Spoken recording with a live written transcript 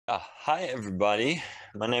Hi everybody,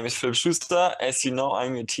 my name is Philip Schuster. As you know,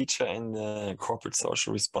 I'm your teacher in the Corporate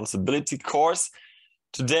Social Responsibility course.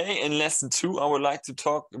 Today in lesson 2, I would like to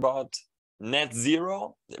talk about net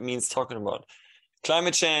zero. That means talking about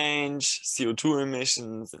climate change, CO2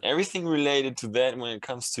 emissions, and everything related to that when it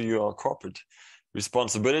comes to your corporate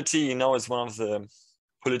responsibility. You know, it's one of the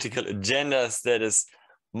political agendas that is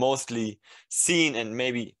mostly seen and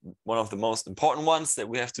maybe one of the most important ones that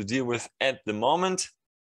we have to deal with at the moment.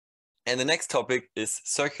 And the next topic is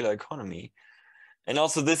circular economy. And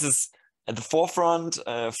also this is at the forefront,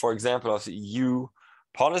 for example, of the EU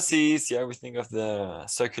policies. Yeah, we think of the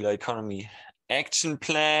circular economy action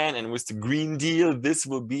plan, and with the Green Deal, this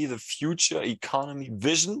will be the future economy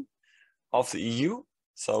vision of the EU.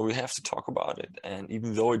 So we have to talk about it. And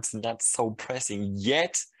even though it's not so pressing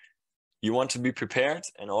yet, you want to be prepared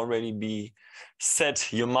and already be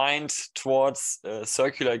set your mind towards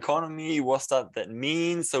circular economy. What that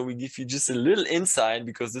means? So we give you just a little insight,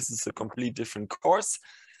 because this is a complete different course,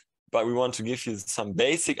 but we want to give you some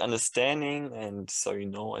basic understanding, and so you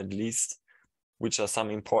know at least which are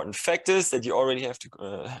some important factors that you already have to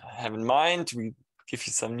have in mind. We give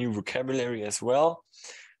you some new vocabulary as well,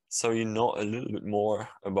 so you know a little bit more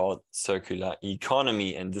about circular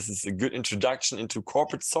economy. And this is a good introduction into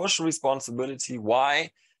corporate social responsibility.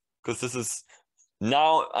 Why? Because this is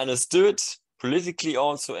now understood politically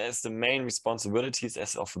also as the main responsibilities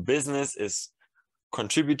as of a business is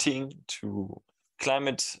contributing to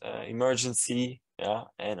climate emergency, yeah,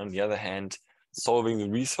 and on the other hand, solving the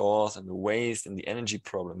resource and the waste and the energy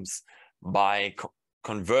problems by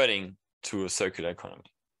converting to a circular economy.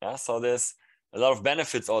 Yeah, so there's a lot of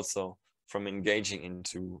benefits also from engaging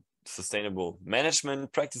into sustainable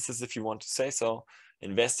management practices, if you want to say so,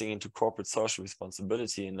 investing into corporate social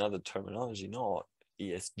responsibility, another terminology, no,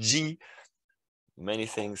 ESG, many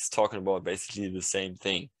things talking about basically the same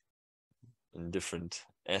thing in different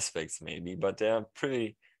aspects maybe, but they're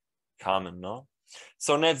pretty common, no?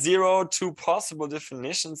 So net zero, two possible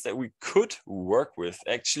definitions that we could work with.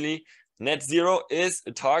 Actually, net zero is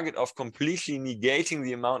a target of completely negating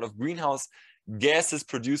the amount of greenhouse gases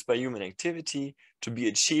produced by human activity, to be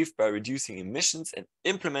achieved by reducing emissions and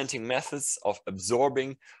implementing methods of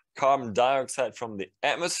absorbing carbon dioxide from the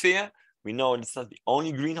atmosphere. We know it's not the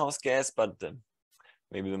only greenhouse gas, but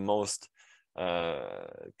maybe the most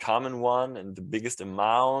common one and the biggest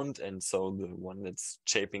amount, and so the one that's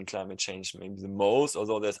shaping climate change maybe the most,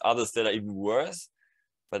 although there's others that are even worse,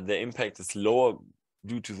 but their impact is lower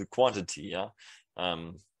due to the quantity. Yeah.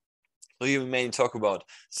 So you may talk about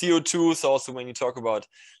CO2. So also when you talk about,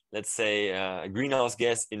 let's say, a greenhouse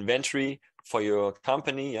gas inventory for your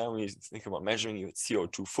company, yeah, when you think about measuring your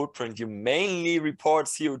CO2 footprint, you mainly report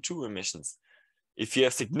CO2 emissions. If you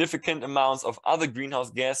have significant amounts of other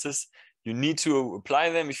greenhouse gases, you need to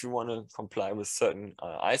apply them. If you want to comply with certain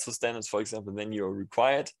ISO standards, for example, then you're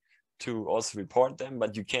required to also report them,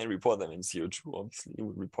 but you can't report them in CO2. Obviously, you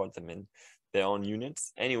would report them in their own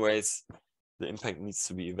units. Anyways, the impact needs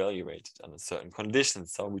to be evaluated under certain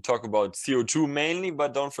conditions. So we talk about CO2 mainly,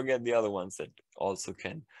 but don't forget the other ones that also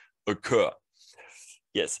can occur.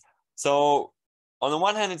 Yes. So on the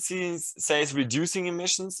one hand, it says reducing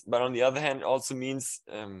emissions, but on the other hand, it also means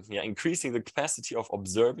increasing the capacity of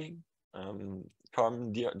absorbing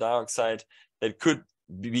carbon dioxide. That could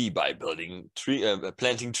be by planting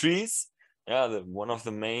trees. Yeah, one of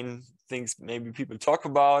the main things maybe people talk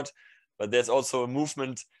about, but there's also a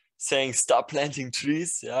movement saying stop planting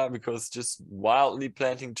trees, yeah, because just wildly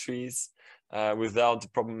planting trees without the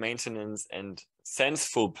proper maintenance and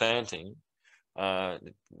senseful planting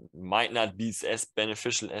might not be as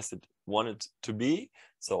beneficial as it wanted to be.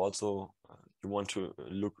 So also you want to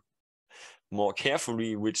look more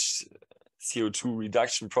carefully which CO2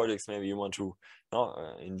 reduction projects maybe you want to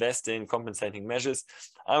invest in, compensating measures.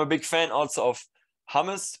 I'm a big fan also of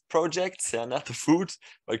humus projects, not the food,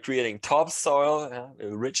 but creating topsoil,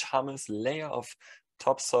 a rich humus layer of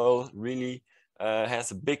topsoil really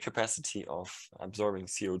has a big capacity of absorbing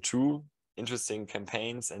CO2. Interesting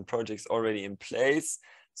campaigns and projects already in place.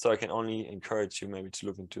 So I can only encourage you maybe to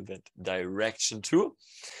look into that direction too.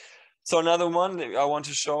 So another one that I want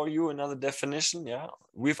to show you, another definition. Yeah,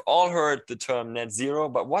 we've all heard the term net zero,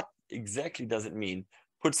 but what exactly does it mean?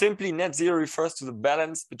 Put simply, net zero refers to the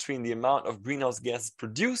balance between the amount of greenhouse gases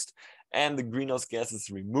produced and the greenhouse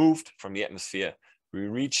gases removed from the atmosphere. We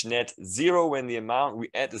reach net zero when the amount we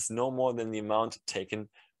add is no more than the amount taken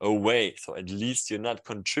away. So at least you're not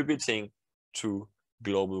contributing to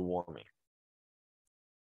global warming.